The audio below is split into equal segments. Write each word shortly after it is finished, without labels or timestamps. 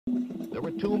There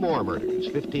were two more murders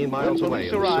 15 miles away. When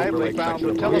police arrived, they found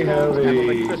the telephones and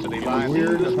electricity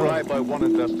lines described by one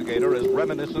investigator as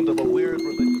reminiscent of a weird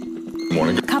religion.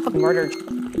 Morning Cup of Murder.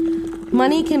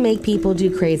 Money can make people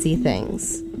do crazy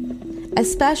things,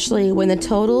 especially when the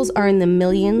totals are in the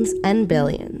millions and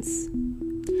billions.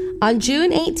 On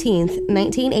June 18th,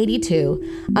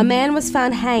 1982, a man was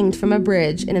found hanged from a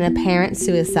bridge in an apparent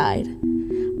suicide.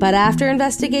 But after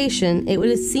investigation, it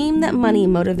would seem that money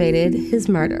motivated his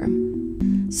murder.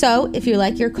 So, if you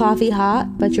like your coffee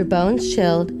hot but your bones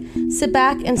chilled, sit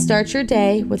back and start your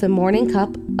day with a morning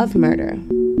cup of murder.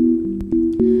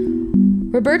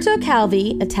 Roberto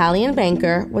Calvi, Italian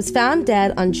banker, was found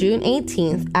dead on June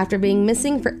 18th after being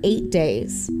missing for 8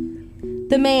 days.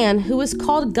 The man, who was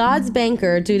called God's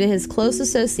banker due to his close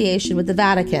association with the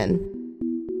Vatican,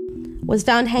 was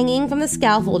found hanging from the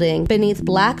scaffolding beneath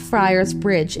Blackfriars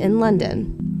Bridge in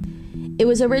London. It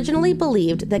was originally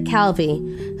believed that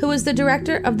Calvi, who was the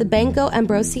director of the Banco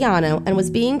Ambrosiano and was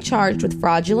being charged with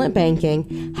fraudulent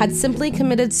banking, had simply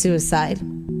committed suicide.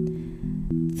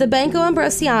 The Banco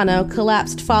Ambrosiano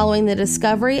collapsed following the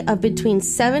discovery of between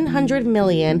 $700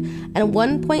 million and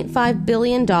 $1.5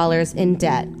 billion in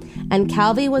debt, and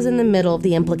Calvi was in the middle of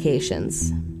the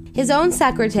implications. His own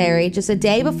secretary, just a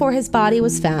day before his body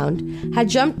was found, had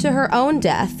jumped to her own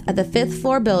death at the 5th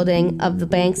floor building of the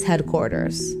bank's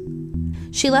headquarters.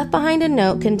 She left behind a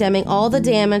note condemning all the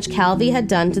damage Calvi had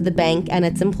done to the bank and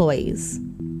its employees.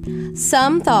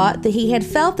 Some thought that he had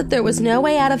felt that there was no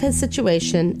way out of his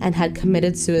situation and had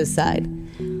committed suicide.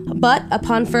 But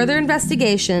upon further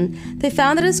investigation, they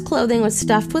found that his clothing was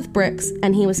stuffed with bricks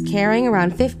and he was carrying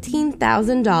around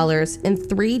 $15,000 in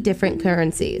 3 different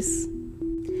currencies.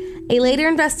 A later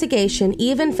investigation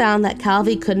even found that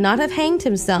Calvi could not have hanged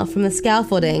himself from the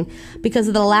scaffolding because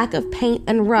of the lack of paint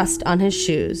and rust on his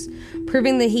shoes,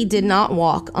 proving that he did not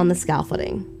walk on the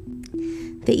scaffolding.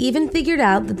 They even figured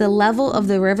out that the level of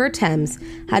the River Thames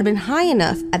had been high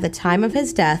enough at the time of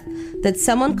his death that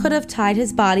someone could have tied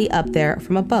his body up there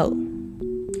from a boat.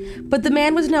 But the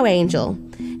man was no angel.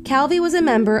 Calvi was a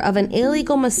member of an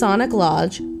illegal Masonic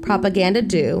lodge, Propaganda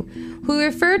Due, who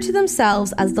referred to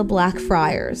themselves as the Black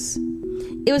Friars.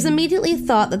 It was immediately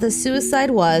thought that the suicide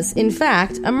was, in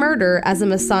fact, a murder as a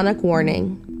Masonic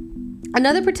warning.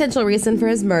 Another potential reason for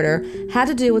his murder had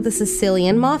to do with the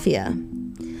Sicilian Mafia.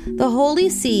 The Holy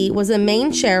See was a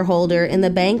main shareholder in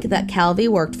the bank that Calvi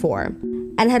worked for,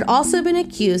 and had also been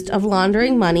accused of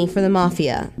laundering money for the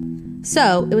Mafia.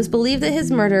 So, it was believed that his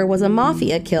murder was a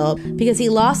Mafia kill because he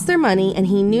lost their money and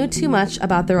he knew too much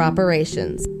about their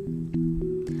operations.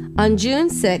 On June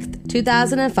 6,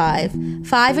 2005,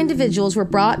 5 individuals were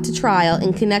brought to trial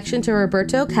in connection to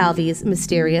Roberto Calvi's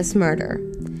mysterious murder.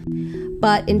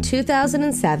 But in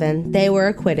 2007, they were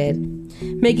acquitted,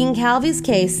 making Calvi's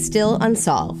case still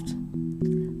unsolved,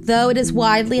 though it is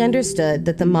widely understood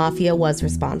that the Mafia was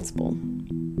responsible.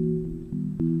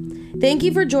 Thank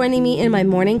you for joining me in my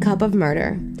morning cup of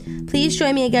murder. Please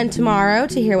join me again tomorrow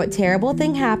to hear what terrible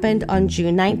thing happened on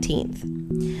June 19th.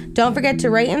 Don't forget to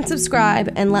rate and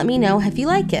subscribe and let me know if you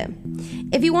like it.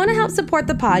 If you want to help support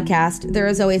the podcast, there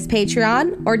is always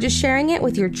Patreon or just sharing it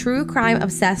with your true crime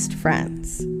obsessed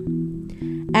friends.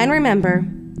 And remember,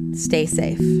 stay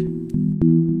safe.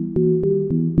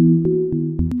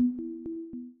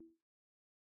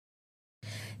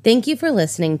 Thank you for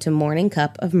listening to Morning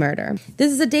Cup of Murder.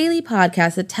 This is a daily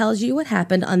podcast that tells you what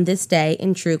happened on this day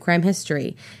in true crime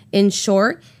history. In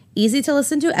short, easy to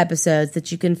listen to episodes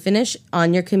that you can finish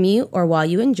on your commute or while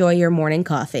you enjoy your morning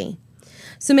coffee.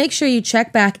 So make sure you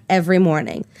check back every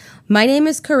morning. My name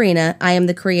is Karina. I am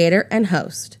the creator and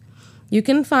host. You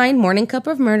can find Morning Cup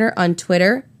of Murder on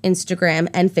Twitter, Instagram,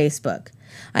 and Facebook.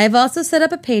 I have also set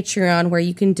up a Patreon where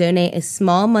you can donate a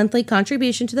small monthly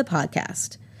contribution to the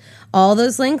podcast. All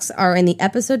those links are in the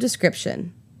episode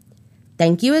description.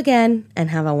 Thank you again, and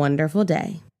have a wonderful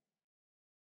day.